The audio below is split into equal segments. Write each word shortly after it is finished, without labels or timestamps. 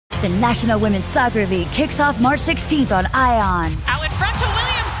The National Women's Soccer League kicks off March 16th on ION. Out in front to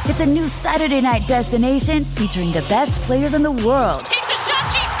Williams. It's a new Saturday night destination featuring the best players in the world. Takes a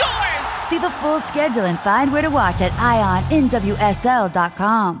shot, she scores! See the full schedule and find where to watch at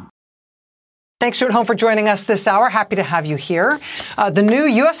IONNWSL.com. Thanks to at home for joining us this hour. Happy to have you here. The new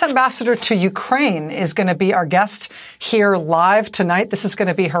U.S. ambassador to Ukraine is going to be our guest here live tonight. This is going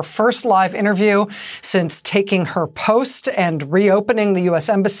to be her first live interview since taking her post and reopening the U.S.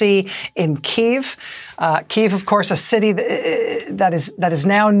 embassy in Kyiv. Kyiv, of course, a city that is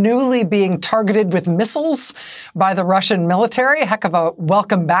now newly being targeted with missiles by the Russian military. A heck of a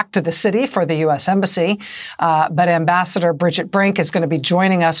welcome back to the city for the U.S. embassy. But Ambassador Bridget Brink is going to be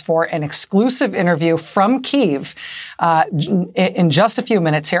joining us for an exclusive interview from Kyiv in just a few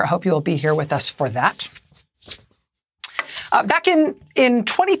minutes here. I hope you will be here with us for that. Back in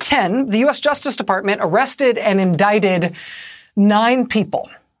 2010, the U.S. Justice Department arrested and indicted 9 people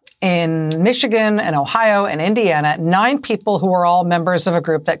in Michigan and Ohio and Indiana, 9 people who were all members of a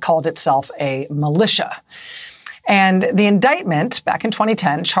group that called itself a militia. And the indictment back in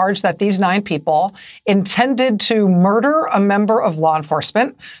 2010 charged that these 9 people intended to murder a member of law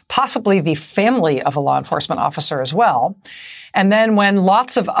enforcement, possibly the family of a law enforcement officer as well. And then when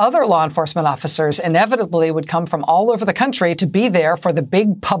lots of other law enforcement officers inevitably would come from all over the country to be there for the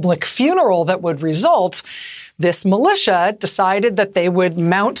big public funeral that would result, this militia decided that they would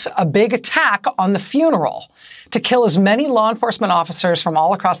mount a big attack on the funeral to kill as many law enforcement officers from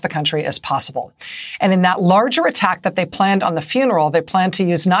all across the country as possible. And in that larger attack that they planned on the funeral, they planned to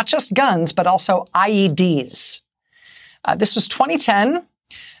use not just guns, but also IEDs. This was 2010.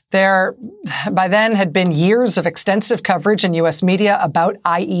 There, by then, had been years of extensive coverage in U.S. media about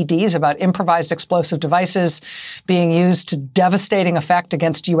IEDs, about improvised explosive devices being used to devastating effect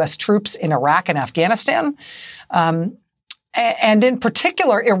against U.S. troops in Iraq and Afghanistan. And in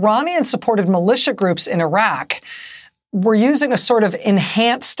particular, Iranian-supported militia groups in Iraq were using a sort of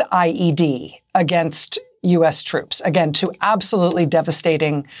enhanced IED against U.S. troops, again, to absolutely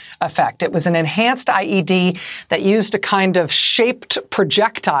devastating effect. It was an enhanced IED that used a kind of shaped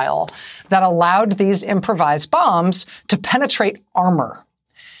projectile that allowed these improvised bombs to penetrate armor.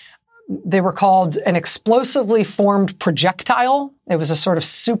 They were called an explosively formed projectile. It was a sort of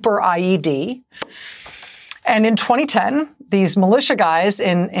super IED. And in 2010, these militia guys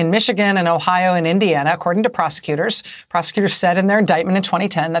in Michigan and Ohio and Indiana, according to prosecutors said in their indictment in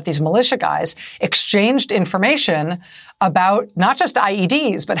 2010 that these militia guys exchanged information about not just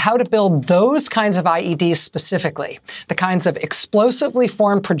IEDs, but how to build those kinds of IEDs specifically, the kinds of explosively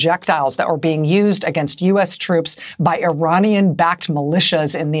formed projectiles that were being used against U.S. troops by Iranian-backed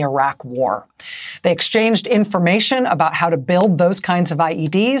militias in the Iraq War. They exchanged information about how to build those kinds of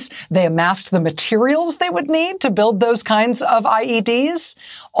IEDs. They amassed the materials they would need to build those kinds of IEDs,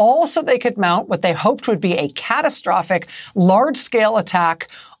 all so they could mount what they hoped would be a catastrophic, large-scale attack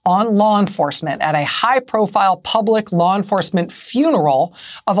on law enforcement at a high-profile public law enforcement funeral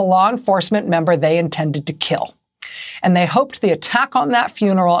of a law enforcement member they intended to kill. And they hoped the attack on that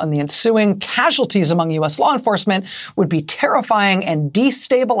funeral and the ensuing casualties among U.S. law enforcement would be terrifying and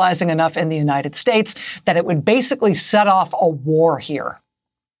destabilizing enough in the United States that it would basically set off a war here.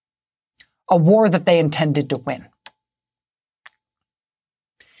 A war that they intended to win.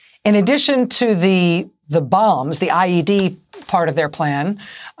 In addition to the bombs, the IED part of their plan,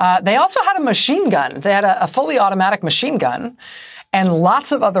 they also had a machine gun. They had a fully automatic machine gun and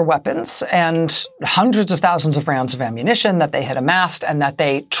lots of other weapons and hundreds of thousands of rounds of ammunition that they had amassed and that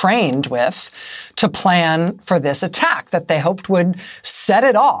they trained with to plan for this attack that they hoped would set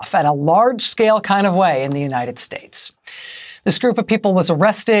it off at a large-scale kind of way in the United States. This group of people was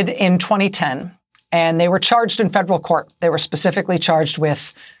arrested in 2010, and they were charged in federal court. They were specifically charged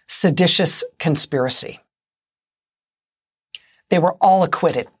with seditious conspiracy. They were all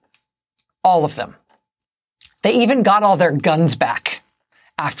acquitted. All of them. They even got all their guns back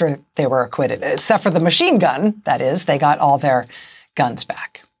after they were acquitted, except for the machine gun, that is, they got all their guns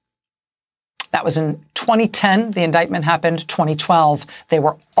back. That was in 2010. The indictment happened. 2012, they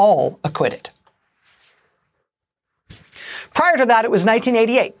were all acquitted. Prior to that, it was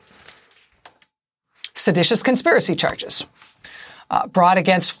 1988. Seditious conspiracy charges brought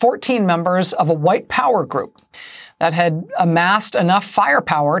against 14 members of a white power group that had amassed enough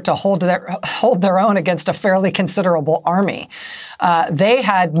firepower to hold their own against a fairly considerable army. They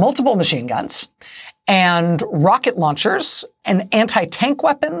had multiple machine guns and rocket launchers and anti-tank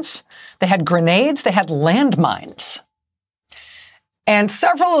weapons. They had grenades. They had landmines. And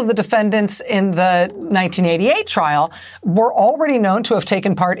several of the defendants in the 1988 trial were already known to have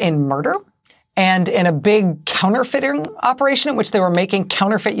taken part in murder and in a big counterfeiting operation in which they were making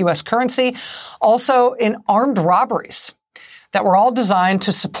counterfeit U.S. currency, also in armed robberies that were all designed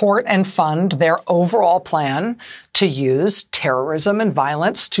to support and fund their overall plan to use terrorism and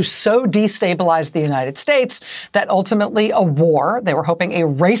violence to so destabilize the United States that ultimately a war, they were hoping a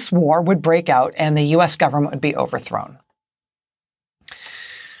race war, would break out and the U.S. government would be overthrown.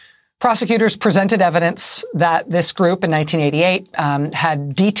 Prosecutors presented evidence that this group in 1988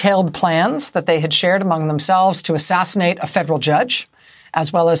 had detailed plans that they had shared among themselves to assassinate a federal judge,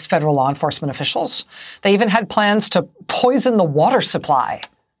 as well as federal law enforcement officials. They even had plans to poison the water supply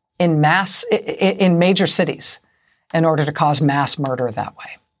in major cities in order to cause mass murder that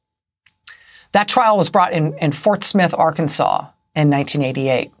way. That trial was brought in Fort Smith, Arkansas in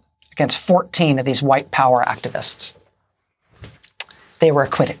 1988 against 14 of these white power activists. They were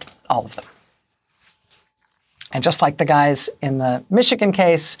acquitted, all of them. And just like the guys in the Michigan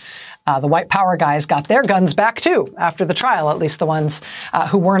case, the white power guys got their guns back too after the trial. At least the ones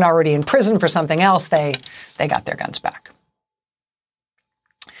who weren't already in prison for something else, they got their guns back.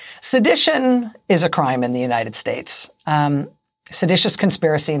 Sedition is a crime in the United States. Seditious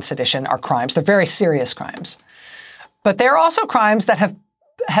conspiracy and sedition are crimes. They're very serious crimes. But they're also crimes that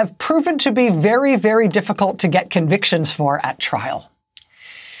have proven to be very, very difficult to get convictions for at trial.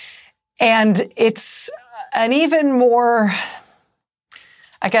 And it's an even more,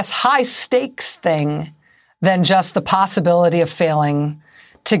 I guess, high stakes thing than just the possibility of failing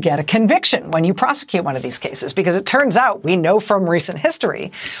to get a conviction when you prosecute one of these cases. Because it turns out, we know from recent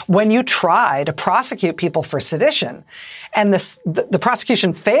history, when you try to prosecute people for sedition and the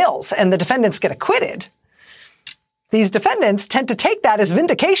prosecution fails and the defendants get acquitted, these defendants tend to take that as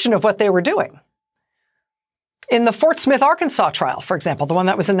vindication of what they were doing. In the Fort Smith, Arkansas trial, for example, the one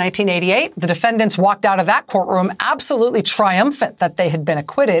that was in 1988, the defendants walked out of that courtroom absolutely triumphant that they had been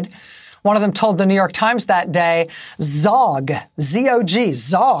acquitted. One of them told the New York Times that day, Zog, Z-O-G,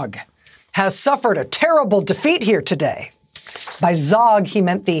 Zog, has suffered a terrible defeat here today. By Zog, he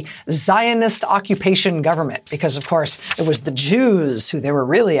meant the Zionist occupation government, because, of course, it was the Jews who they were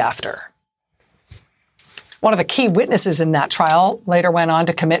really after. One of the key witnesses in that trial later went on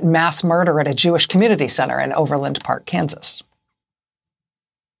to commit mass murder at a Jewish community center in Overland Park, Kansas.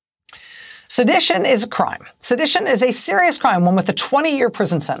 Sedition is a crime. Sedition is a serious crime, one with a 20-year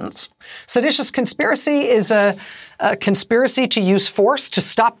prison sentence. Seditious conspiracy is a conspiracy to use force to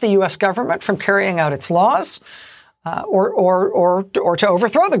stop the U.S. government from carrying out its laws, or to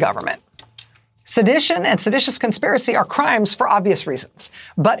overthrow the government. Sedition and seditious conspiracy are crimes for obvious reasons.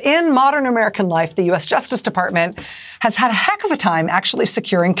 But in modern American life, the U.S. Justice Department has had a heck of a time actually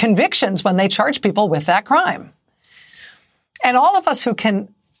securing convictions when they charge people with that crime. And all of us who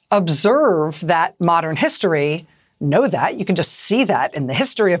can observe that modern history know that. You can just see that in the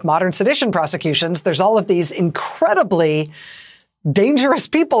history of modern sedition prosecutions. There's all of these incredibly dangerous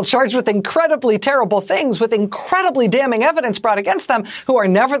people charged with incredibly terrible things, with incredibly damning evidence brought against them, who are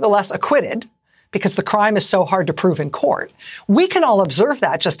nevertheless acquitted because the crime is so hard to prove in court. We can all observe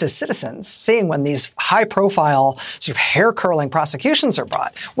that just as citizens, seeing when these high-profile, sort of hair-curling prosecutions are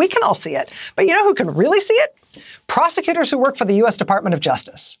brought. We can all see it. But you know who can really see it? Prosecutors who work for the U.S. Department of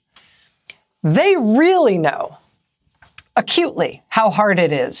Justice. They really know acutely how hard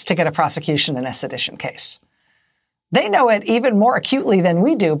it is to get a prosecution in a sedition case. They know it even more acutely than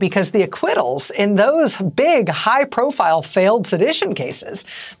we do because the acquittals in those big, high-profile failed sedition cases,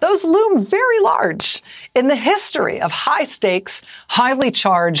 those loom very large in the history of high-stakes, highly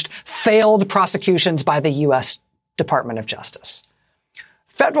charged, failed prosecutions by the U.S. Department of Justice.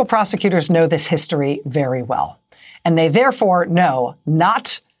 Federal prosecutors know this history very well, and they therefore know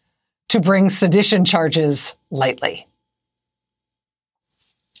not to bring sedition charges lightly.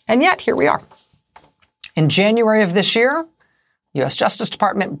 And yet, here we are. In January of this year, the U.S. Justice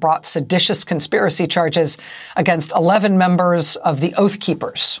Department brought seditious conspiracy charges against 11 members of the Oath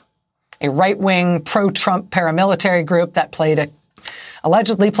Keepers, a right-wing pro-Trump paramilitary group that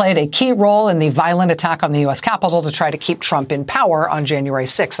allegedly played a key role in the violent attack on the U.S. Capitol to try to keep Trump in power on January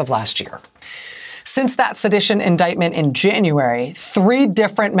 6th of last year. Since that sedition indictment in January, 3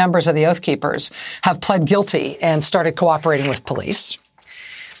 different members of the Oath Keepers have pled guilty and started cooperating with police.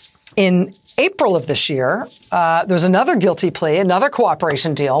 In April of this year, there was another guilty plea, another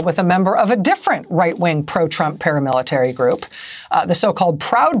cooperation deal with a member of a different right-wing pro-Trump paramilitary group, the so-called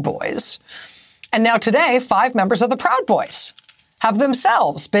Proud Boys. And now today, 5 members of the Proud Boys have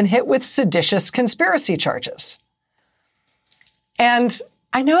themselves been hit with seditious conspiracy charges. And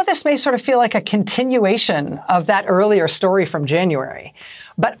I know this may sort of feel like a continuation of that earlier story from January,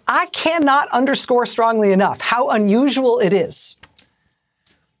 but I cannot underscore strongly enough how unusual it is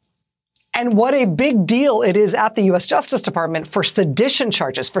And what a big deal it is at the U.S. Justice Department for sedition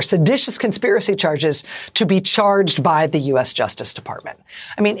charges, for seditious conspiracy charges to be charged by the U.S. Justice Department.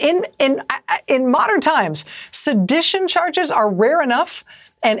 I mean, in modern times, sedition charges are rare enough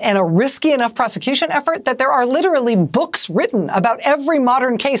and a risky enough prosecution effort that there are literally books written about every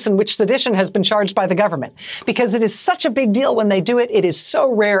modern case in which sedition has been charged by the government, because it is such a big deal when they do it. It is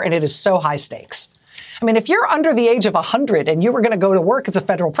so rare and it is so high stakes. I mean, if you're under the age of 100 and you were going to go to work as a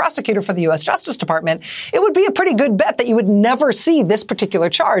federal prosecutor for the U.S. Justice Department, it would be a pretty good bet that you would never see this particular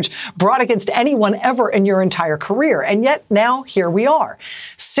charge brought against anyone ever in your entire career. And yet now here we are.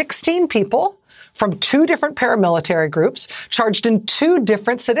 16 people from 2 different paramilitary groups charged in 2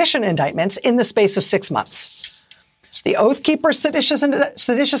 different sedition indictments in the space of 6 months. The Oath Keepers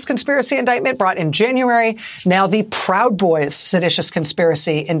seditious conspiracy indictment brought in January. Now the Proud Boys seditious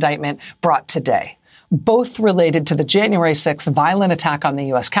conspiracy indictment brought today. Both related to the January 6th violent attack on the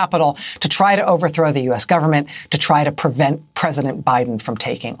U.S. Capitol to try to overthrow the U.S. government, to try to prevent President Biden from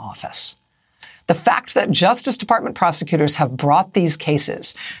taking office. The fact that Justice Department prosecutors have brought these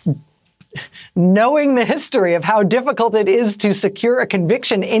cases, knowing the history of how difficult it is to secure a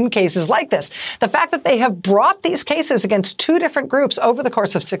conviction in cases like this, the fact that they have brought these cases against 2 different groups over the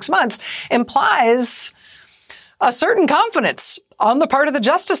course of 6 months implies a certain confidence on the part of the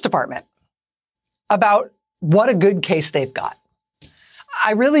Justice Department about what a good case they've got.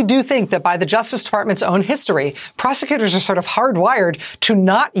 I really do think that by the Justice Department's own history, prosecutors are sort of hardwired to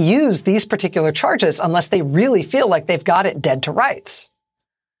not use these particular charges unless they really feel like they've got it dead to rights.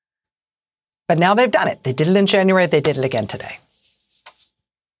 But now they've done it. They did it in January. They did it again today.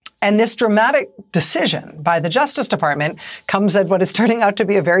 And this dramatic decision by the Justice Department comes at what is turning out to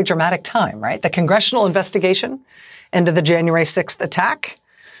be a very dramatic time, right? The congressional investigation into the January 6th attack,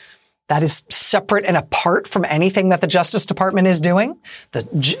 that is separate and apart from anything that the Justice Department is doing.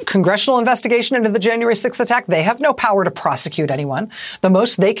 The congressional investigation into the January 6th attack, they have no power to prosecute anyone. The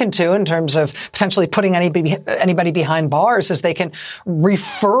most they can do in terms of potentially putting anybody behind bars is they can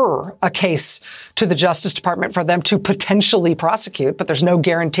refer a case to the Justice Department for them to potentially prosecute, but there's no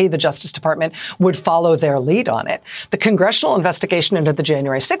guarantee the Justice Department would follow their lead on it. The congressional investigation into the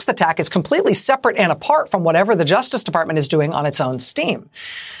January 6th attack is completely separate and apart from whatever the Justice Department is doing on its own steam.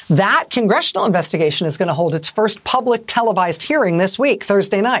 That congressional investigation is going to hold its first public televised hearing this week,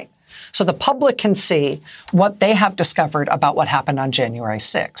 Thursday night, so the public can see what they have discovered about what happened on January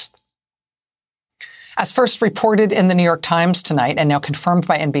 6th. As first reported in the New York Times tonight and now confirmed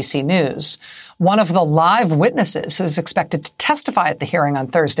by NBC News, one of the live witnesses who is expected to testify at the hearing on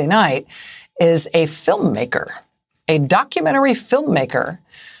Thursday night is a filmmaker, a documentary filmmaker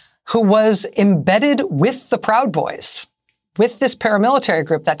who was embedded with the Proud Boys, with this paramilitary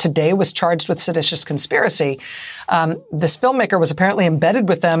group that today was charged with seditious conspiracy. This filmmaker was apparently embedded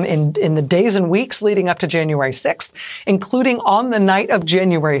with them in the days and weeks leading up to January 6th, including on the night of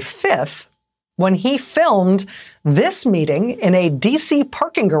January 5th, when he filmed this meeting in a D.C.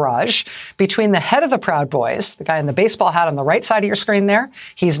 parking garage between the head of the Proud Boys, the guy in the baseball hat on the right side of your screen there,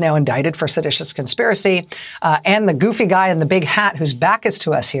 he's now indicted for seditious conspiracy, and the goofy guy in the big hat whose back is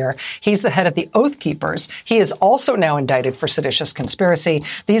to us here, he's the head of the Oath Keepers. He is also now indicted for seditious conspiracy.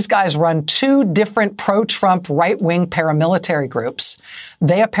 These guys run 2 different pro-Trump right-wing paramilitary groups.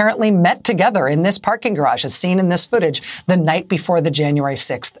 They apparently met together in this parking garage, as seen in this footage, the night before the January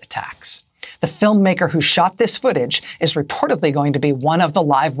 6th attacks. The filmmaker who shot this footage is reportedly going to be one of the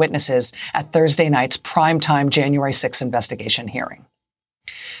live witnesses at Thursday night's primetime January 6th investigation hearing.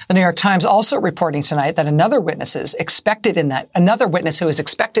 The New York Times also reporting tonight that another witness who is expected in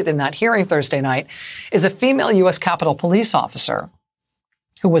that hearing Thursday night is a female U.S. Capitol police officer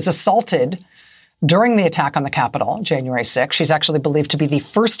who was assaulted during the attack on the Capitol, January 6th. She's actually believed to be the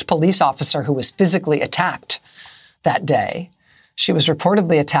first police officer who was physically attacked that day. She was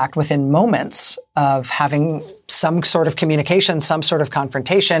reportedly attacked within moments of having some sort of communication, some sort of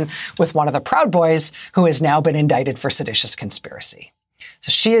confrontation with one of the Proud Boys, who has now been indicted for seditious conspiracy.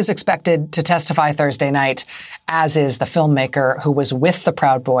 So she is expected to testify Thursday night, as is the filmmaker who was with the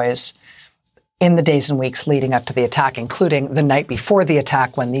Proud Boys in the days and weeks leading up to the attack, including the night before the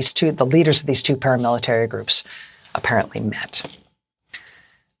attack when the leaders of these 2 paramilitary groups apparently met.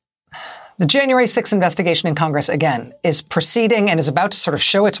 The January 6th investigation in Congress, again, is proceeding and is about to sort of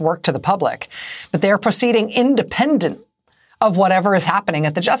show its work to the public, but they are proceeding independent of whatever is happening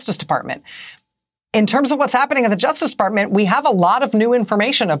at the Justice Department. In terms of what's happening at the Justice Department, we have a lot of new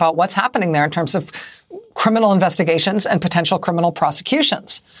information about what's happening there in terms of criminal investigations and potential criminal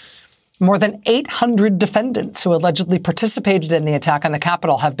prosecutions. More than 800 defendants who allegedly participated in the attack on the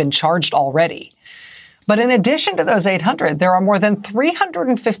Capitol have been charged already. But in addition to those 800, there are more than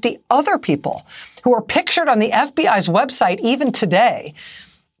 350 other people who are pictured on the FBI's website even today,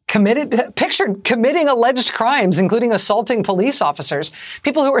 pictured committing alleged crimes, including assaulting police officers,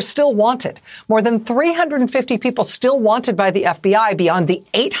 people who are still wanted. More than 350 people still wanted by the FBI beyond the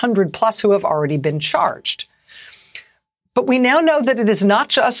 800 plus who have already been charged. But we now know that it is not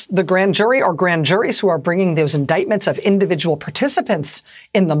just the grand jury or grand juries who are bringing those indictments of individual participants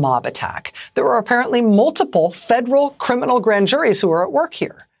in the mob attack. There are apparently multiple federal criminal grand juries who are at work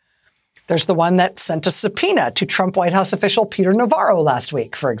here. There's the one that sent a subpoena to Trump White House official Peter Navarro last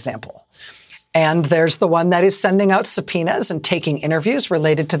week, for example. And there's the one that is sending out subpoenas and taking interviews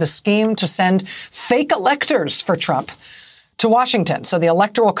related to the scheme to send fake electors for Trump to Washington, so the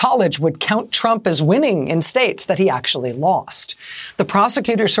Electoral College would count Trump as winning in states that he actually lost. The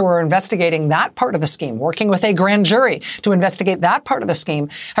prosecutors who are investigating that part of the scheme, working with a grand jury to investigate that part of the scheme,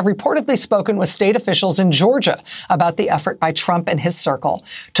 have reportedly spoken with state officials in Georgia about the effort by Trump and his circle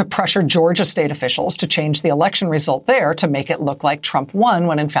to pressure Georgia state officials to change the election result there to make it look like Trump won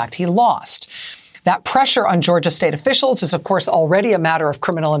when in fact he lost. That pressure on Georgia state officials is, of course, already a matter of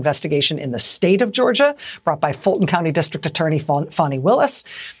criminal investigation in the state of Georgia, brought by Fulton County District Attorney Fani Willis.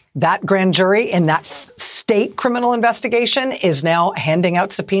 That grand jury in that state criminal investigation is now handing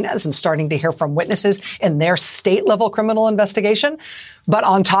out subpoenas and starting to hear from witnesses in their state-level criminal investigation. But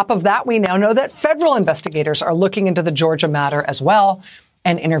on top of that, we now know that federal investigators are looking into the Georgia matter as well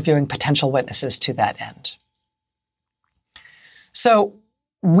and interviewing potential witnesses to that end. So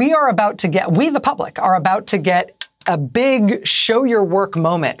we, the public, are about to get a big show your work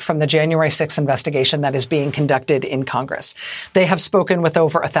moment from the January 6th investigation that is being conducted in Congress. They have spoken with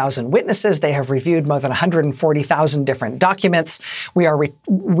over 1,000 witnesses. They have reviewed more than 140,000 different documents. We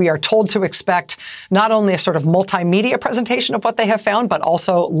are told to expect not only a sort of multimedia presentation of what they have found, but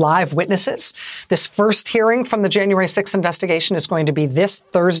also live witnesses. This first hearing from the January 6th investigation is going to be this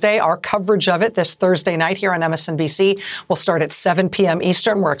Thursday. Our coverage of it this Thursday night here on MSNBC will start at 7 p.m.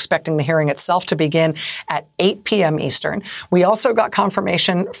 Eastern. We're expecting the hearing itself to begin at 8 p.m. Eastern. We also got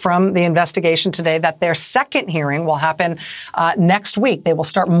confirmation from the investigation today that their second hearing will happen next week. They will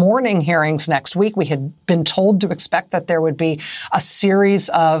start morning hearings next week. We had been told to expect that there would be a series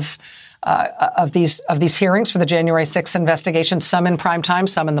of these hearings for the January 6th investigation, some in prime time,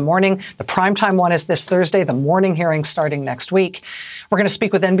 some in the morning. The prime time one is this Thursday, the morning hearing starting next week. We're going to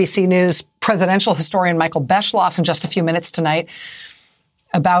speak with NBC News presidential historian Michael Beschloss in just a few minutes tonight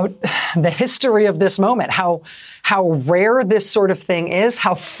about the history of this moment, how rare this sort of thing is,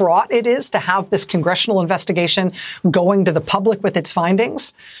 how fraught it is to have this congressional investigation going to the public with its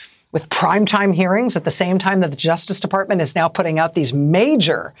findings, with primetime hearings at the same time that the Justice Department is now putting out these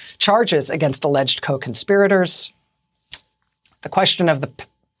major charges against alleged co-conspirators. The question of the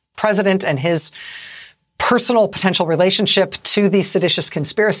president and his personal potential relationship to these seditious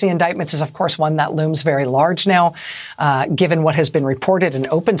conspiracy indictments is, of course, one that looms very large now, given what has been reported in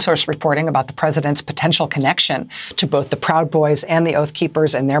open source reporting about the president's potential connection to both the Proud Boys and the Oath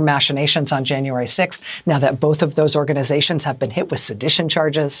Keepers and their machinations on January 6th, now that both of those organizations have been hit with sedition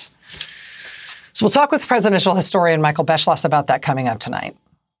charges. So we'll talk with presidential historian Michael Beschloss about that coming up tonight.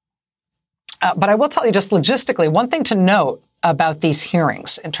 But I will tell you just logistically, one thing to note about these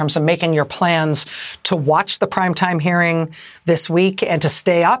hearings in terms of making your plans to watch the primetime hearing this week and to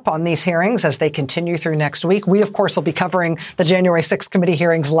stay up on these hearings as they continue through next week. We, of course, will be covering the January 6th committee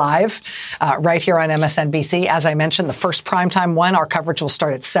hearings live right here on MSNBC. As I mentioned, the first primetime one, our coverage will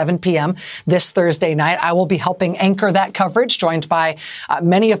start at 7 p.m. this Thursday night. I will be helping anchor that coverage, joined by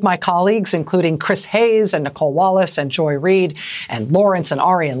many of my colleagues, including Chris Hayes and Nicole Wallace and Joy Reid and Lawrence and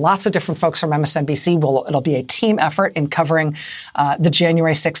Ari and lots of different folks from MSNBC. It'll be a team effort in covering the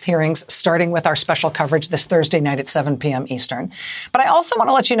January 6th hearings, starting with our special coverage this Thursday night at 7 p.m. Eastern. But I also want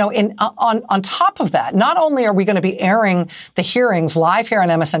to let you know, on top of that, not only are we going to be airing the hearings live here on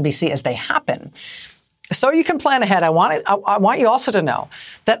MSNBC as they happen, so you can plan ahead. I want you also to know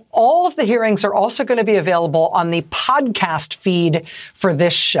that all of the hearings are also going to be available on the podcast feed for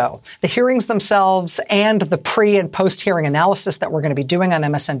this show. The hearings themselves and the pre and post hearing analysis that we're going to be doing on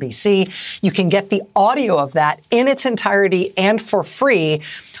MSNBC. You can get the audio of that in its entirety and for free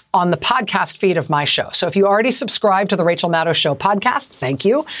on the podcast feed of my show. So if you already subscribe to the Rachel Maddow Show podcast, thank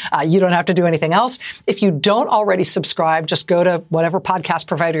you. You don't have to do anything else. If you don't already subscribe, just go to whatever podcast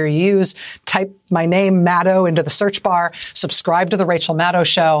provider you use, type my name, Maddow, into the search bar, subscribe to the Rachel Maddow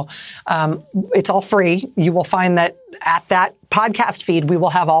Show. It's all free. You will find that at that podcast feed, we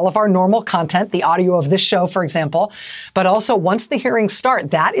will have all of our normal content, the audio of this show, for example. But also, once the hearings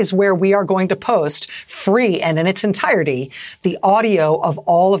start, that is where we are going to post free and in its entirety the audio of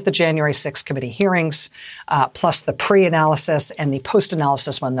all of the January 6th committee hearings, plus the pre-analysis and the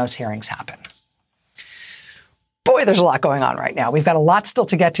post-analysis when those hearings happen. Boy, there's a lot going on right now. We've got a lot still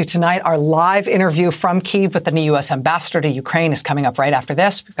to get to tonight. Our live interview from Kyiv with the new U.S. ambassador to Ukraine is coming up right after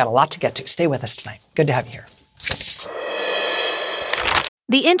this. We've got a lot to get to. Stay with us tonight. Good to have you here.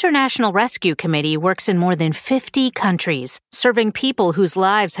 The International Rescue Committee works in more than 50 countries, serving people whose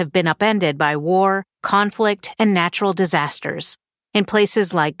lives have been upended by war, conflict, and natural disasters. In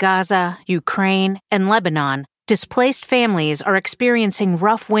places like Gaza, Ukraine, and Lebanon, displaced families are experiencing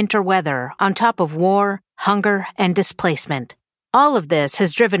rough winter weather on top of war, hunger, and displacement. All of this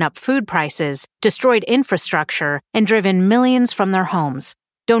has driven up food prices, destroyed infrastructure, and driven millions from their homes.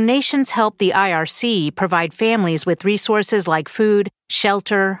 Donations help the IRC provide families with resources like food,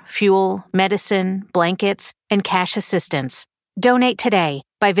 shelter, fuel, medicine, blankets, and cash assistance. Donate today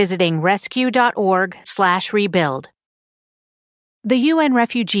by visiting rescue.org/rebuild. The UN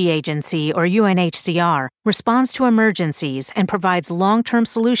Refugee Agency, or UNHCR, responds to emergencies and provides long-term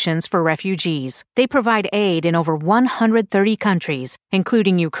solutions for refugees. They provide aid in over 130 countries,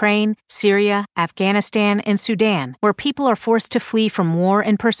 including Ukraine, Syria, Afghanistan, and Sudan, where people are forced to flee from war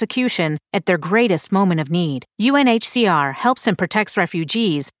and persecution at their greatest moment of need. UNHCR helps and protects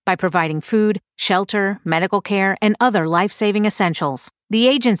refugees by providing food, shelter, medical care, and other life-saving essentials. The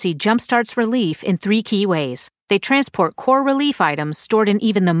agency jumpstarts relief in 3 key ways. They transport core relief items stored in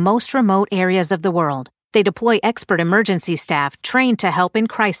even the most remote areas of the world. They deploy expert emergency staff trained to help in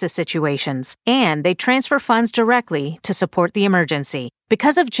crisis situations. And they transfer funds directly to support the emergency.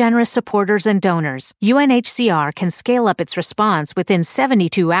 Because of generous supporters and donors, UNHCR can scale up its response within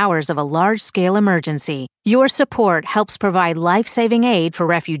 72 hours of a large-scale emergency. Your support helps provide life-saving aid for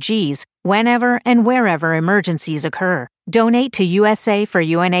refugees whenever and wherever emergencies occur. Donate to USA for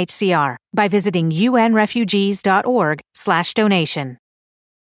UNHCR by visiting unrefugees.org/donation.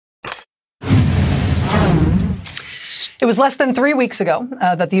 It was less than 3 weeks ago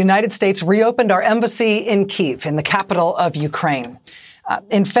that the United States reopened our embassy in Kyiv, in the capital of Ukraine.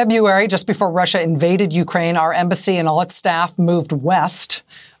 In February, just before Russia invaded Ukraine, our embassy and all its staff moved west,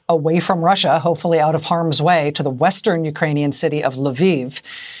 away from Russia, hopefully out of harm's way, to the western Ukrainian city of Lviv.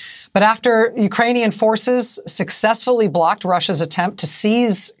 But after Ukrainian forces successfully blocked Russia's attempt to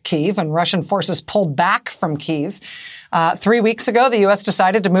seize Kyiv and Russian forces pulled back from Kyiv, 3 weeks ago, the U.S.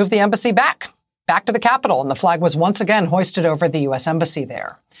 decided to move the embassy back to the capital, and the flag was once again hoisted over the U.S. embassy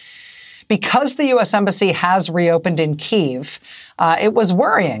there. Because the U.S. embassy has reopened in Kyiv, it was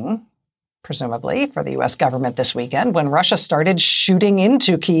worrying, presumably, for the U.S. government this weekend when Russia started shooting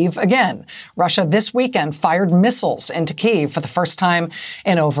into Kyiv again. Russia this weekend fired missiles into Kyiv for the first time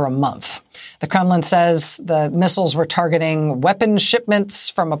in over a month. The Kremlin says the missiles were targeting weapons shipments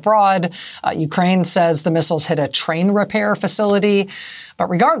from abroad. Ukraine says the missiles hit a train repair facility. But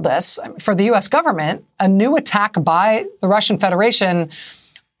regardless, for the U.S. government, a new attack by the Russian Federation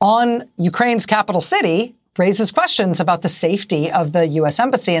on Ukraine's capital city raises questions about the safety of the U.S.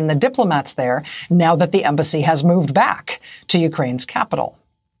 embassy and the diplomats there now that the embassy has moved back to Ukraine's capital.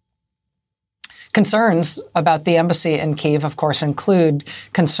 Concerns about the embassy in Kyiv, of course, include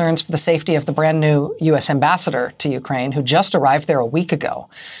concerns for the safety of the brand new U.S. ambassador to Ukraine, who just arrived there a week ago.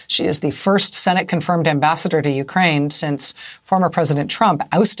 She is the first Senate-confirmed ambassador to Ukraine since former President Trump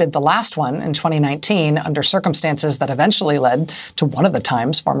ousted the last one in 2019 under circumstances that eventually led to one of the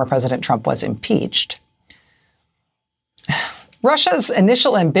times former President Trump was impeached. Russia's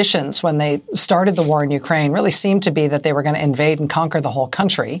initial ambitions when they started the war in Ukraine really seemed to be that they were going to invade and conquer the whole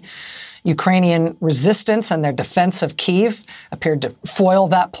country. Ukrainian resistance and their defense of Kyiv appeared to foil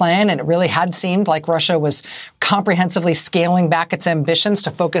that plan, and it really had seemed like Russia was comprehensively scaling back its ambitions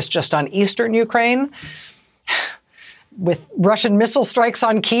to focus just on eastern Ukraine. With Russian missile strikes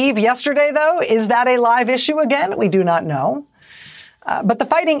on Kyiv yesterday, though, is that a live issue again? We do not know. But the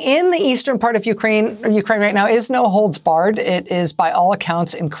fighting in the eastern part of Ukraine right now is no holds barred. It is, by all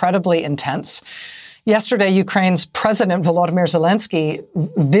accounts, incredibly intense. Yesterday, Ukraine's President Volodymyr Zelensky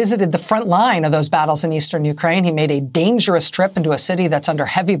visited the front line of those battles in eastern Ukraine. He made a dangerous trip into a city that's under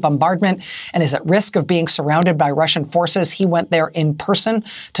heavy bombardment and is at risk of being surrounded by Russian forces. He went there in person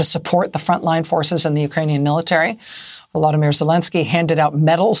to support the frontline forces and the Ukrainian military. Volodymyr Zelensky handed out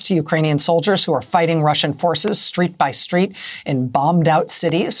medals to Ukrainian soldiers who are fighting Russian forces street by street in bombed-out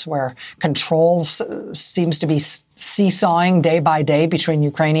cities where controls seems to be seesawing day by day between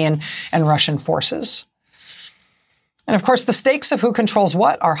Ukrainian and Russian forces. And of course, the stakes of who controls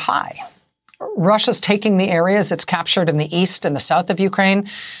what are high. Russia's taking the areas it's captured in the east and the south of Ukraine.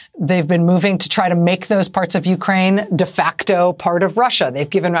 They've been moving to try to make those parts of Ukraine de facto part of Russia. They've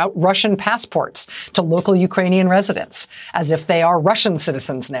given out Russian passports to local Ukrainian residents as if they are Russian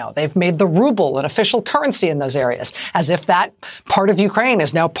citizens now. They've made the ruble an official currency in those areas as if that part of Ukraine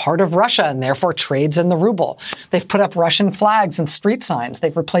is now part of Russia and therefore trades in the ruble. They've put up Russian flags and street signs.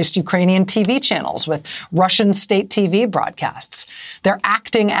 They've replaced Ukrainian TV channels with Russian state TV broadcasts. They're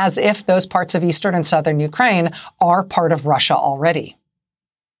acting as if those parts of eastern and southern Ukraine are part of Russia already.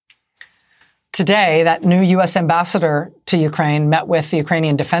 Today, that new U.S. ambassador to Ukraine met with the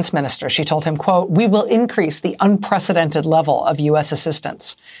Ukrainian defense minister. She told him, quote, "We will increase the unprecedented level of U.S.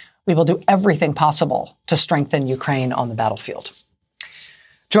 assistance. We will do everything possible to strengthen Ukraine on the battlefield."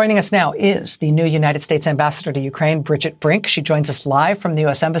 Joining us now is the new United States ambassador to Ukraine, Bridget Brink. She joins us live from the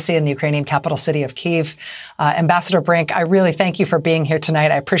U.S. Embassy in the Ukrainian capital city of Kyiv. Ambassador Brink, I really thank you for being here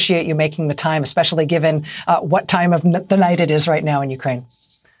tonight. I appreciate you making the time, especially given what time of the night it is right now in Ukraine.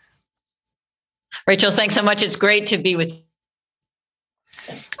 Rachel, thanks so much. It's great to be with you.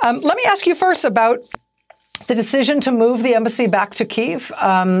 Let me ask you first about the decision to move the embassy back to Kyiv.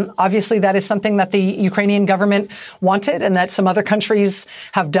 Obviously, that is something that the Ukrainian government wanted and that some other countries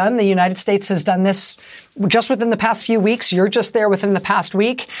have done. The United States has done this just within the past few weeks. You're just there within the past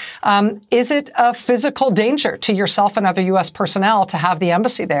week. Is it a physical danger to yourself and other U.S. personnel to have the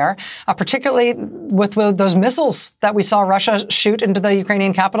embassy there, particularly with those missiles that we saw Russia shoot into the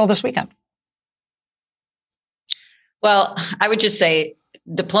Ukrainian capital this weekend? Well, I would just say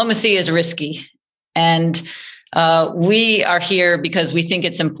diplomacy is risky. And we are here because we think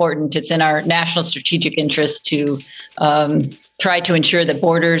it's important. It's in our national strategic interest to try to ensure that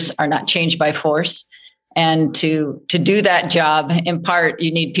borders are not changed by force. And to do that job, in part,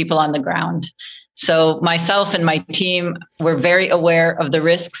 you need people on the ground. So myself and my team, we're very aware of the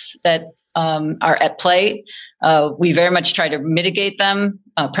risks that are at play. We very much try to mitigate them.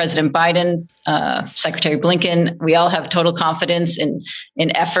 President Biden, Secretary Blinken, we all have total confidence in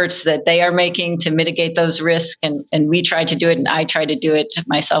efforts that they are making to mitigate those risks. And we try to do it, and I try to do it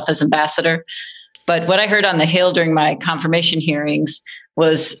myself as ambassador. But what I heard on the Hill during my confirmation hearings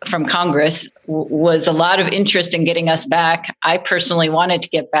was from Congress was a lot of interest in getting us back. I personally wanted to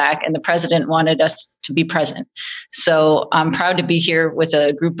get back, and the president wanted us to be present. So I'm proud to be here with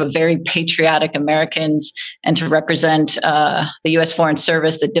a group of very patriotic Americans and to represent the U.S. Foreign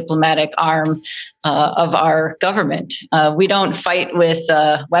Service, the diplomatic arm of our government. We don't fight with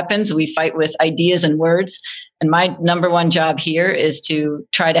weapons. We fight with ideas and words. And my number one job here is to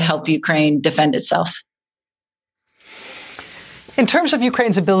try to help Ukraine defend itself. In terms of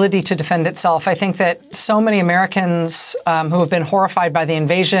Ukraine's ability to defend itself, I think that so many Americans who have been horrified by the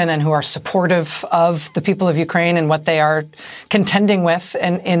invasion and who are supportive of the people of Ukraine and what they are contending with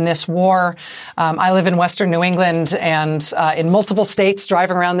in this war. I live in Western New England, and in multiple states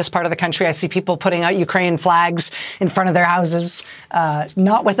driving around this part of the country, I see people putting out Ukrainian flags in front of their houses,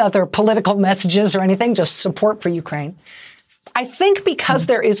 not with other political messages or anything, just support for Ukraine. I think because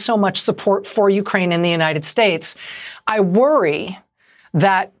there is so much support for Ukraine in the United States, I worry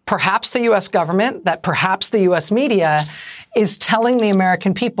that perhaps the U.S. government, that perhaps the U.S. media is telling the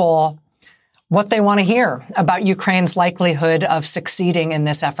American people what they want to hear about Ukraine's likelihood of succeeding in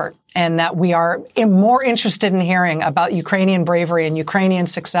this effort, and that we are more interested in hearing about Ukrainian bravery and Ukrainian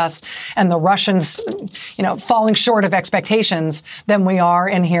success and the Russians, falling short of expectations than we are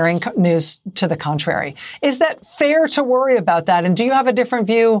in hearing news to the contrary. Is that fair to worry about that? And do you have a different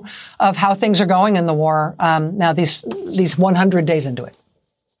view of how things are going in the war now, these 100 days into it?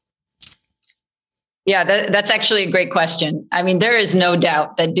 Yeah, that's actually a great question. I mean, there is no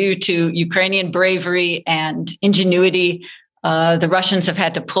doubt that due to Ukrainian bravery and ingenuity, the Russians have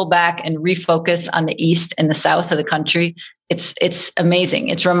had to pull back and refocus on the east and the south of the country. It's amazing.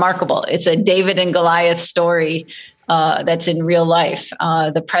 It's remarkable. It's a David and Goliath story that's in real life.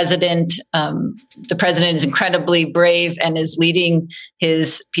 The president is incredibly brave and is leading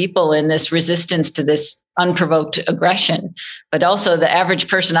his people in this resistance to this unprovoked aggression, but also the average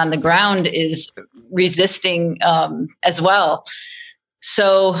person on the ground is resisting as well.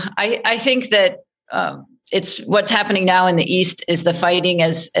 So I think that it's what's happening now in the East is the fighting,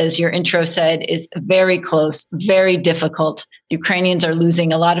 as your intro said, is very close, very difficult. Ukrainians are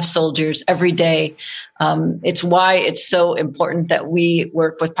losing a lot of soldiers every day. It's why it's so important that we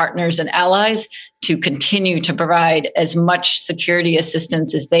work with partners and allies to continue to provide as much security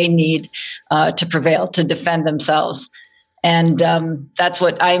assistance as they need to prevail, to defend themselves. And that's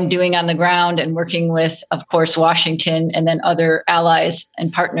what I'm doing on the ground and working with, of course, Washington and then other allies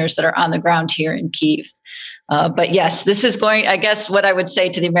and partners that are on the ground here in Kyiv. But yes, this is going, I guess what I would say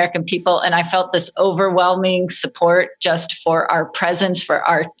to the American people, and I felt this overwhelming support just for our presence, for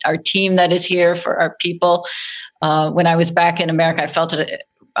our team that is here, for our people. When I was back in America, I felt it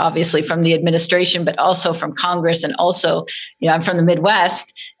obviously from the administration, but also from Congress. And also, I'm from the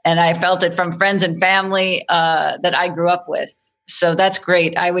Midwest, and I felt it from friends and family that I grew up with. So that's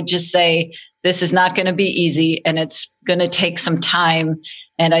great. I would just say this is not going to be easy, and it's going to take some time.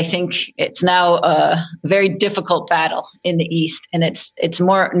 And I think it's now a very difficult battle in the East. And it's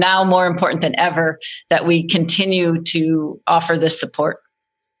more important than ever that we continue to offer this support.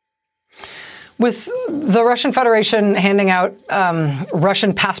 With the Russian Federation handing out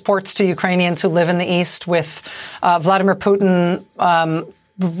Russian passports to Ukrainians who live in the East, with Vladimir Putin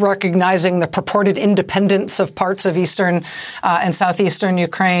recognizing the purported independence of parts of eastern and southeastern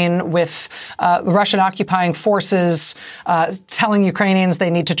Ukraine, with the Russian occupying forces telling Ukrainians they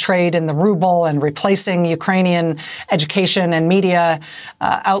need to trade in the ruble and replacing Ukrainian education and media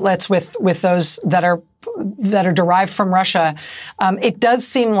outlets with those that are derived from Russia, it does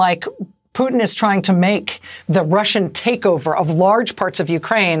seem like Putin is trying to make the Russian takeover of large parts of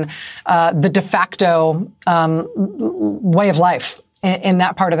Ukraine the de facto way of life in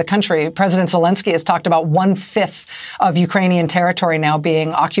that part of the country. President Zelensky has talked about 1/5 of Ukrainian territory now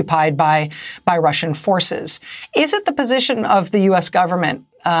being occupied by Russian forces. Is it the position of the U.S. government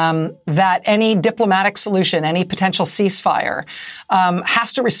that any diplomatic solution, any potential ceasefire,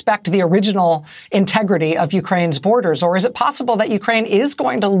 has to respect the original integrity of Ukraine's borders? Or is it possible that Ukraine is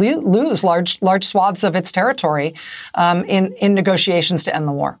going to lose large swaths of its territory in negotiations to end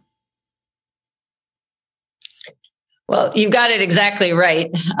the war? Well, you've got it exactly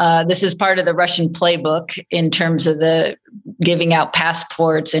right. This is part of the Russian playbook in terms of the giving out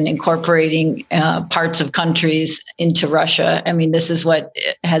passports and incorporating parts of countries into Russia. I mean, this is what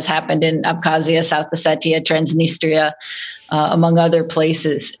has happened in Abkhazia, South Ossetia, Transnistria, among other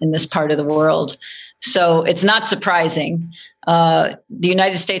places in this part of the world. So it's not surprising. The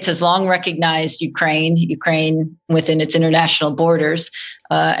United States has long recognized Ukraine within its international borders.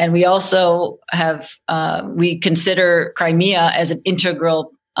 And we also we consider Crimea as an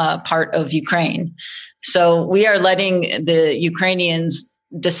integral part of Ukraine. So we are letting the Ukrainians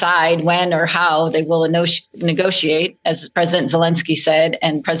decide when or how they will negotiate, as President Zelensky said,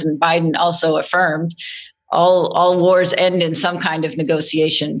 and President Biden also affirmed. All wars end in some kind of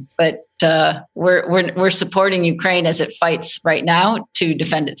negotiation, but we're supporting Ukraine as it fights right now to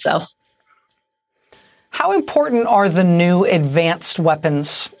defend itself. How important are the new advanced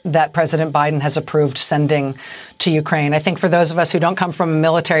weapons that President Biden has approved sending to Ukraine? I think for those of us who don't come from a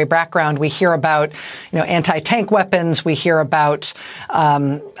military background, we hear about, anti-tank weapons. We hear about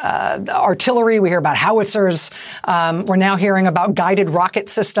artillery. We hear about howitzers. We're now hearing about guided rocket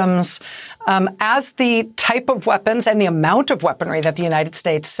systems. As the type of weapons and the amount of weaponry that the United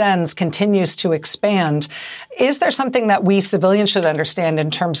States sends continues to expand, is there something that we civilians should understand in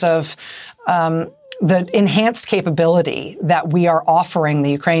terms of the enhanced capability that we are offering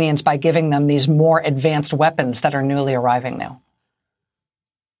the Ukrainians by giving them these more advanced weapons that are newly arriving now?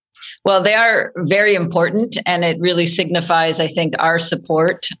 Well, they are very important, and it really signifies, I think, our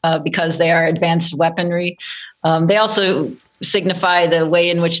support because they are advanced weaponry. They also signify the way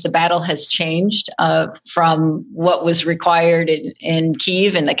in which the battle has changed from what was required in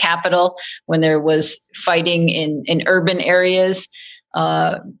Kyiv, in the capital, when there was fighting in urban areas.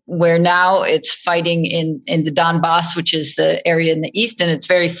 Where now it's fighting in the Donbass, which is the area in the east, and it's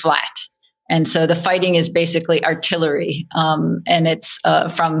very flat. And so the fighting is basically artillery, and it's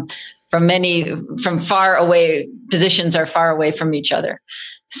from far away. Positions are far away from each other.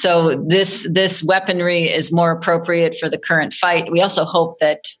 So this weaponry is more appropriate for the current fight. We also hope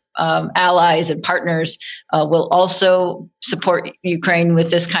that allies and partners will also support Ukraine with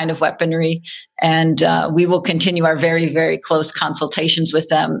this kind of weaponry. And we will continue our very, very close consultations with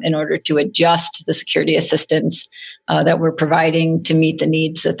them in order to adjust the security assistance that we're providing to meet the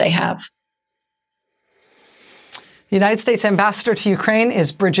needs that they have. The United States ambassador to Ukraine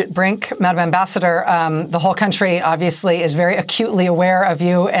is Bridget Brink. Madam Ambassador, the whole country obviously is very acutely aware of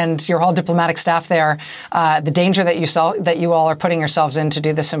you and your whole diplomatic staff there, the danger that you all are putting yourselves in to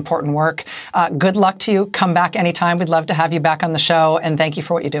do this important work. Good luck to you. Come back anytime. We'd love to have you back on the show, and thank you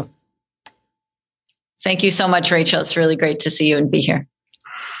for what you do. Thank you so much, Rachel. It's really great to see you and be here.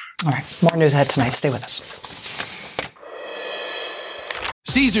 All right. More news ahead tonight. Stay with us.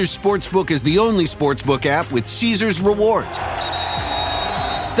 Caesars Sportsbook is the only sportsbook app with Caesars Rewards.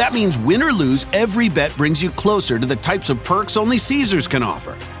 That means win or lose, every bet brings you closer to the types of perks only Caesars can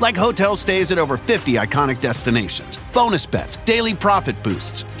offer. Like hotel stays at over 50 iconic destinations, bonus bets, daily profit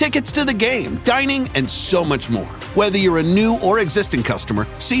boosts, tickets to the game, dining, and so much more. Whether you're a new or existing customer,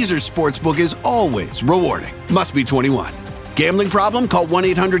 Caesars Sportsbook is always rewarding. Must be 21. Gambling problem? Call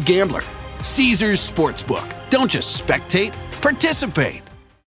 1-800-GAMBLER. Caesars Sportsbook. Don't just spectate, participate.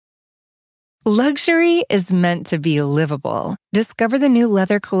 Luxury is meant to be livable. Discover the new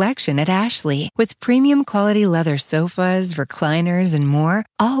leather collection at Ashley with premium quality leather sofas, recliners, and more,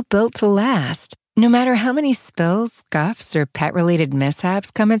 all built to last. No matter how many spills, scuffs, or pet-related mishaps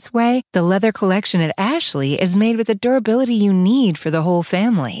come its way, the leather collection at Ashley is made with the durability you need for the whole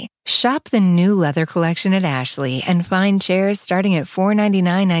family. Shop the new leather collection at Ashley and find chairs starting at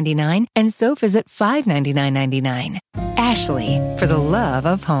 $499.99 and sofas at $599.99. Ashley, for the love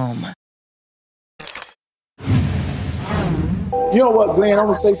of home. You know what, Glenn? I'm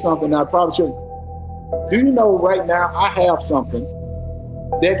going to say something I probably shouldn't. Do you know right now I have something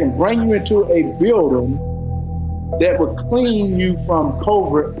that can bring you into a building that will clean you from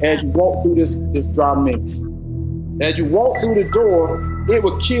COVID as you walk through this dry mix. As you walk through the door, it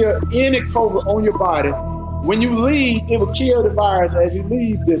will kill any COVID on your body. When you leave, it will kill the virus as you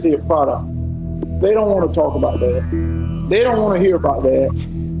leave this here product. They don't want to talk about that. They don't want to hear about that.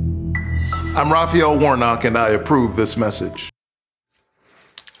 I'm Raphael Warnock, and I approve this message.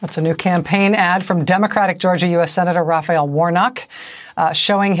 That's a new campaign ad from Democratic Georgia U.S. Senator Raphael Warnock,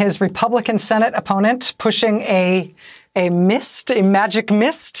 showing his Republican Senate opponent pushing a magic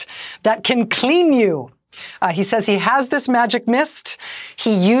mist that can clean you. He says he has this magic mist.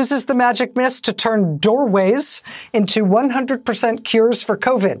 He uses the magic mist to turn doorways into 100% cures for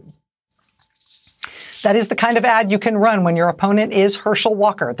COVID. That is the kind of ad you can run when your opponent is Herschel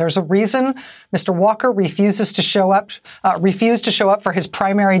Walker. There's a reason Mr. Walker refused to show up for his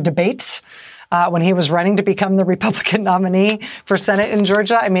primary debates when he was running to become the Republican nominee for Senate in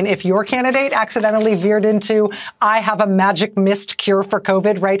Georgia. I mean, if your candidate accidentally veered into, I have a magic mist cure for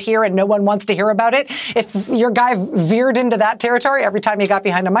COVID right here and no one wants to hear about it, if your guy veered into that territory every time he got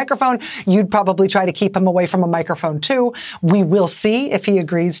behind a microphone, you'd probably try to keep him away from a microphone too. We will see if he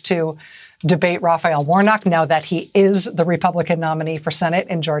agrees to debate Raphael Warnock now that he is the Republican nominee for Senate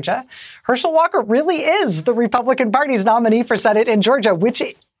in Georgia. Herschel Walker really is the Republican Party's nominee for Senate in Georgia, which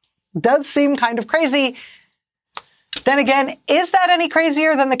does seem kind of crazy. Then again, is that any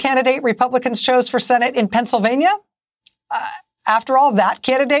crazier than the candidate Republicans chose for Senate in Pennsylvania? After all, that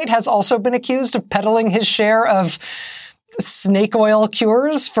candidate has also been accused of peddling his share of snake oil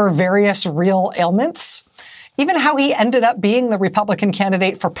cures for various real ailments. Even how he ended up being the Republican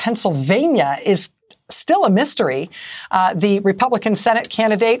candidate for Pennsylvania is still a mystery. The Republican Senate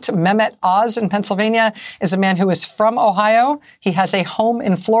candidate, Mehmet Oz in Pennsylvania, is a man who is from Ohio. He has a home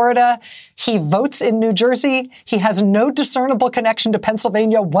in Florida. He votes in New Jersey. He has no discernible connection to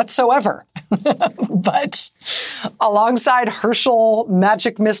Pennsylvania whatsoever. But alongside Herschel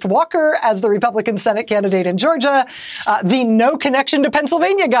Magic Mist Walker as the Republican Senate candidate in Georgia, the no connection to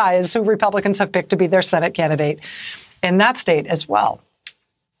Pennsylvania guys who Republicans have picked to be their Senate candidate in that state as well.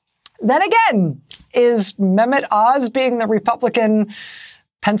 Then again, is Mehmet Oz being the Republican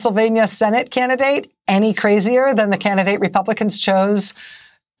Pennsylvania Senate candidate any crazier than the candidate Republicans chose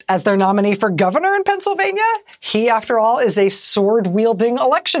as their nominee for governor in Pennsylvania? He, after all, is a sword-wielding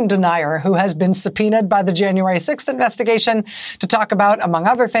election denier who has been subpoenaed by the January 6th investigation to talk about, among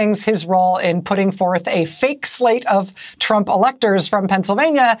other things, his role in putting forth a fake slate of Trump electors from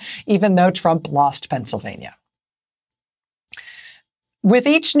Pennsylvania, even though Trump lost Pennsylvania. With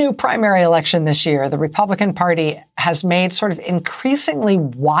each new primary election this year, the Republican Party has made sort of increasingly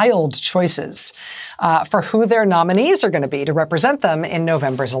wild choices for who their nominees are going to be to represent them in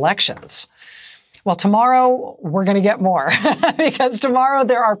November's elections. Well, tomorrow we're going to get more because tomorrow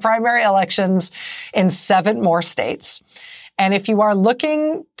there are primary elections in 7 more states. And if you are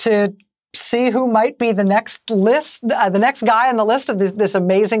looking to see who might be the next guy on the list of this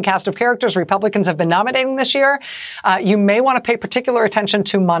amazing cast of characters Republicans have been nominating this year, you may want to pay particular attention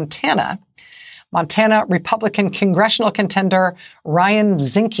to Montana. Montana Republican congressional contender Ryan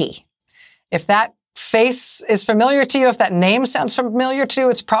Zinke. If that face is familiar to you, if that name sounds familiar to you,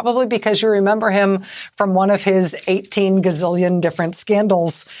 it's probably because you remember him from one of his 18 gazillion different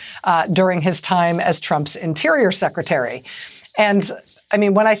scandals during his time as Trump's Interior Secretary. And I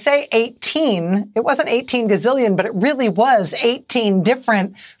mean, when I say 18, it wasn't 18 gazillion, but it really was 18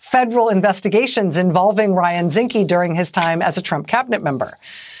 different federal investigations involving Ryan Zinke during his time as a Trump cabinet member.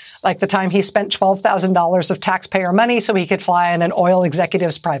 like the time he spent $12,000 of taxpayer money so he could fly in an oil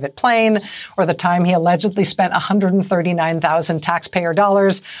executive's private plane, or the time he allegedly spent $139,000 taxpayer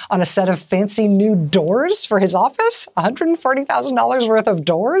dollars on a set of fancy new doors for his office? $140,000 worth of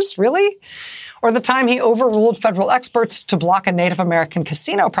doors? Really? Or the time he overruled federal experts to block a Native American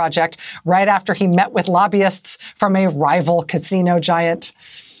casino project right after he met with lobbyists from a rival casino giant.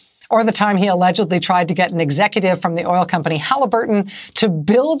 Or the time he allegedly tried to get an executive from the oil company Halliburton to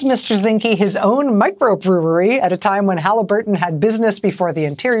build Mr. Zinke his own microbrewery at a time when Halliburton had business before the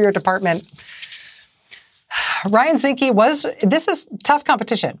Interior Department. Ryan Zinke this is tough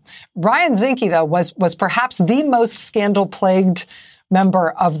competition. Ryan Zinke, though, was perhaps the most scandal-plagued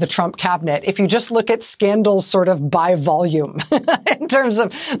member of the Trump cabinet, if you just look at scandals sort of by volume in terms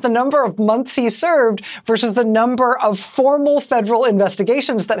of the number of months he served versus the number of formal federal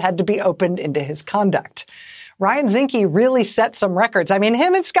investigations that had to be opened into his conduct. Ryan Zinke really set some records. I mean,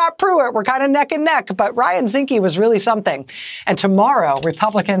 him and Scott Pruitt were kind of neck and neck, but Ryan Zinke was really something. And tomorrow,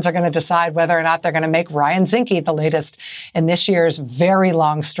 Republicans are going to decide whether or not they're going to make Ryan Zinke the latest in this year's very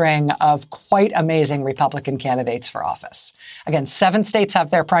long string of quite amazing Republican candidates for office. Again, 7 states have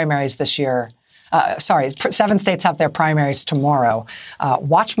their primaries this year. 7 states have their primaries tomorrow.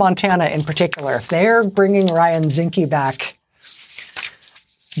 Watch Montana in particular. If they're bringing Ryan Zinke back,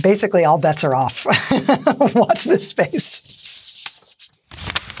 basically all bets are off. Watch this space.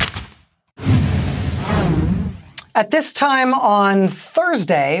 At this time on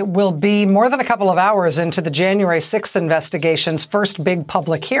Thursday, we'll be more than a couple of hours into the January 6th investigation's first big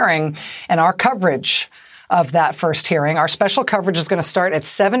public hearing, and our coverage of that first hearing. Our special coverage is going to start at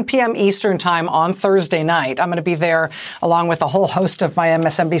 7 p.m. Eastern time on Thursday night. I'm going to be there along with a whole host of my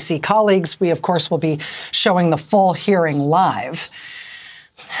MSNBC colleagues. We, of course, will be showing the full hearing live.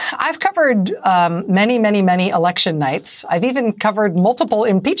 I've covered many election nights. I've even covered multiple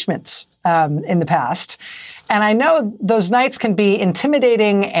impeachments in the past. And I know those nights can be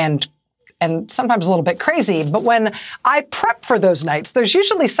intimidating and sometimes a little bit crazy. But when I prep for those nights, there's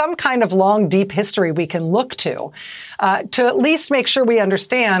usually some kind of long, deep history we can look to at least make sure we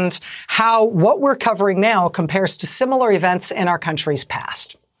understand how what we're covering now compares to similar events in our country's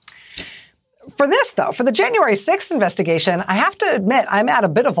past. For this, though, for the January 6th investigation, I have to admit I'm at a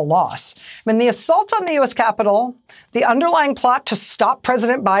bit of a loss. I mean, the assault on the U.S. Capitol, the underlying plot to stop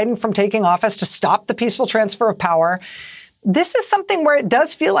President Biden from taking office, to stop the peaceful transfer of power, this is something where it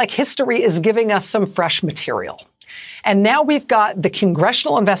does feel like history is giving us some fresh material. And now we've got the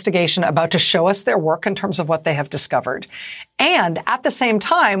congressional investigation about to show us their work in terms of what they have discovered. And at the same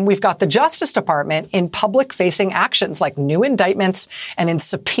time, we've got the Justice Department in public-facing actions like new indictments and in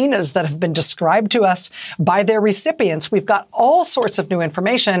subpoenas that have been described to us by their recipients. We've got all sorts of new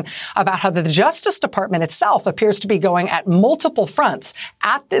information about how the Justice Department itself appears to be going at multiple fronts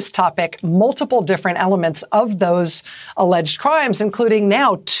at this topic, multiple different elements of those alleged crimes, including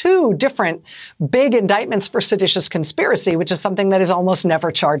now 2 different big indictments for seditious conspiracy, which is something that is almost never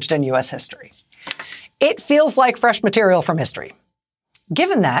charged in U.S. history. It feels like fresh material from history.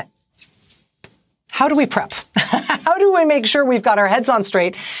 Given that, how do we prep? How do we make sure we've got our heads on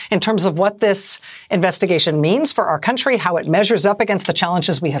straight in terms of what this investigation means for our country, how it measures up against the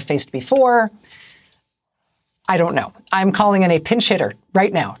challenges we have faced before? I don't know. I'm calling in a pinch hitter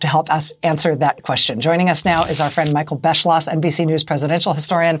right now to help us answer that question. Joining us now is our friend Michael Beschloss, NBC News presidential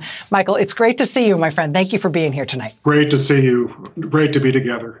historian. Michael, it's great to see you, my friend. Thank you for being here tonight. Great to see you. Great to be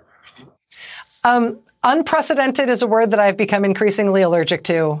together. Unprecedented is a word that I've become increasingly allergic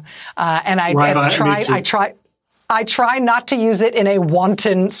to, and I try not to use it in a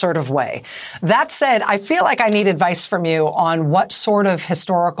wanton sort of way. That said, I feel like I need advice from you on what sort of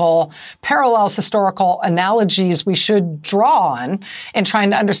historical parallels, historical analogies we should draw on in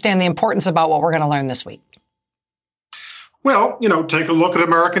trying to understand the importance about what we're going to learn this week. Well, take a look at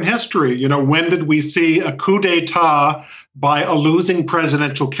American history. When did we see a coup d'etat by a losing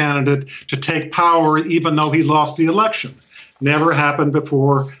presidential candidate to take power even though he lost the election? Never happened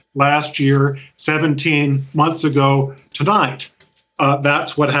before last year, 17 months ago tonight.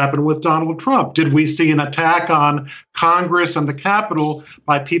 That's what happened with Donald Trump. Did we see an attack on Congress and the Capitol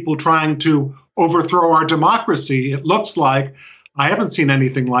by people trying to overthrow our democracy? It looks like. I haven't seen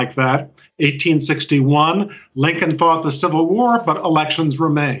anything like that. 1861, Lincoln fought the Civil War, but elections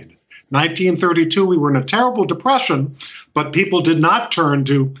remained. 1932, we were in a terrible depression, but people did not turn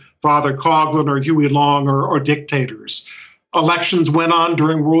to Father Coughlin or Huey Long or dictators. Elections went on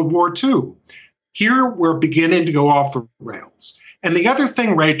during World War II. Here, we're beginning to go off the rails. And the other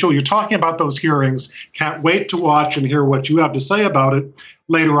thing, Rachel, you're talking about those hearings. Can't wait to watch and hear what you have to say about it.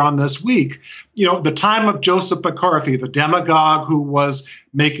 later on this week. The time of Joseph McCarthy, the demagogue who was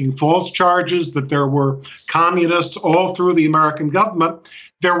making false charges that there were communists all through the American government,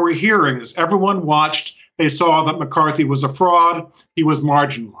 there were hearings. Everyone watched. They saw that McCarthy was a fraud. He was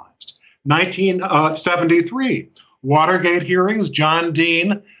marginalized. 1973, Watergate hearings, John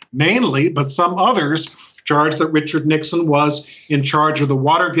Dean mainly, but some others charged that Richard Nixon was in charge of the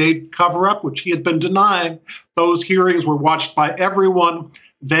Watergate cover-up, which he had been denying. Those hearings were watched by everyone.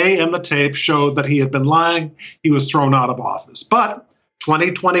 They and the tape showed that he had been lying. He was thrown out of office. But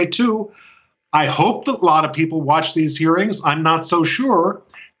 2022, I hope that a lot of people watch these hearings. I'm not so sure.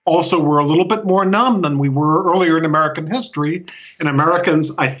 Also, we're a little bit more numb than we were earlier in American history. And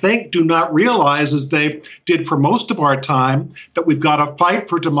Americans, I think, do not realize, as they did for most of our time, that we've got to fight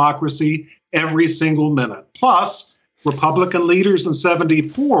for democracy every single minute. Plus, Republican leaders in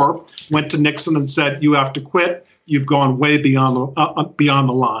 74 went to Nixon and said, you have to quit. You've gone way beyond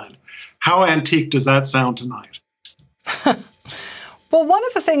the line. How antique does that sound tonight? Well, one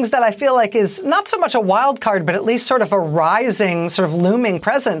of the things that I feel like is not so much a wild card, but at least sort of a rising, sort of looming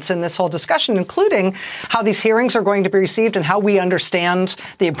presence in this whole discussion, including how these hearings are going to be received and how we understand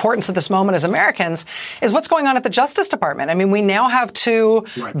the importance of this moment as Americans, is what's going on at the Justice Department. I mean, we now have two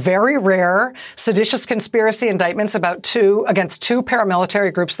very rare seditious conspiracy indictments against two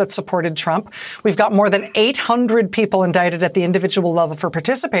paramilitary groups that supported Trump. We've got more than 800 people indicted at the individual level for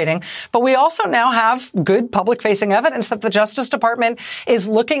participating. But we also now have good public-facing evidence that the Justice Department is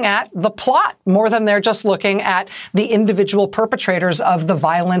looking at the plot more than they're just looking at the individual perpetrators of the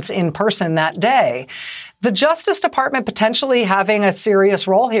violence in person that day. The Justice Department potentially having a serious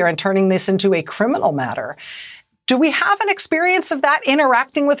role here and turning this into a criminal matter. Do we have an experience of that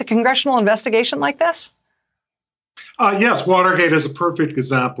interacting with a congressional investigation like this? Yes, Watergate is a perfect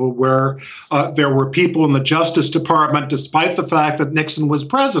example where there were people in the Justice Department, despite the fact that Nixon was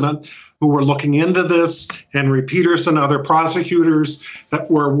president, who were looking into this. Henry Peterson, other prosecutors that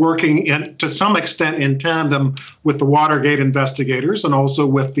were working to some extent in tandem with the Watergate investigators and also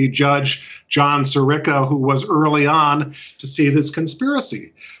with the judge, John Sirica, who was early on to see this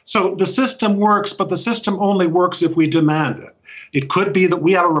conspiracy. So the system works, but the system only works if we demand it. It could be that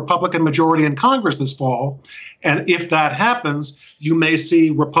we have a Republican majority in Congress this fall. And if that happens, you may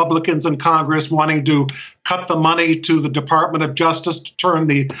see Republicans in Congress wanting to cut the money to the Department of Justice to turn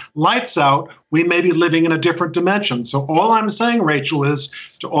the lights out. We may be living in a different dimension. So all I'm saying, Rachel, is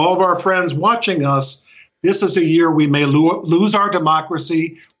to all of our friends watching us, this is a year we may lose our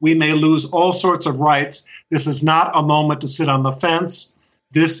democracy. We may lose all sorts of rights. This is not a moment to sit on the fence.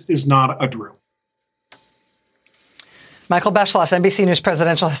 This is not a drill. Michael Beschloss, NBC News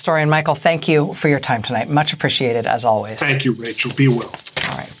presidential historian. Michael, thank you for your time tonight. Much appreciated, as always. Thank you, Rachel. Be well.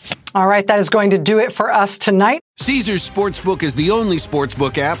 All right, that is going to do it for us tonight. Caesars Sportsbook is the only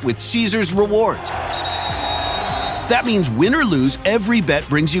sportsbook app with Caesars Rewards. That means win or lose, every bet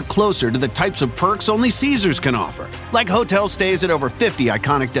brings you closer to the types of perks only Caesars can offer, like hotel stays at over 50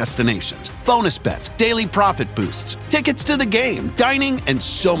 iconic destinations, bonus bets, daily profit boosts, tickets to the game, dining, and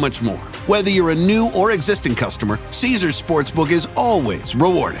so much more. Whether you're a new or existing customer, Caesars Sportsbook is always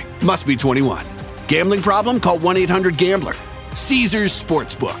rewarding. Must be 21. Gambling problem? Call 1-800-GAMBLER. Caesars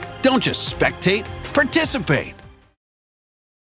Sportsbook. Don't just spectate, participate.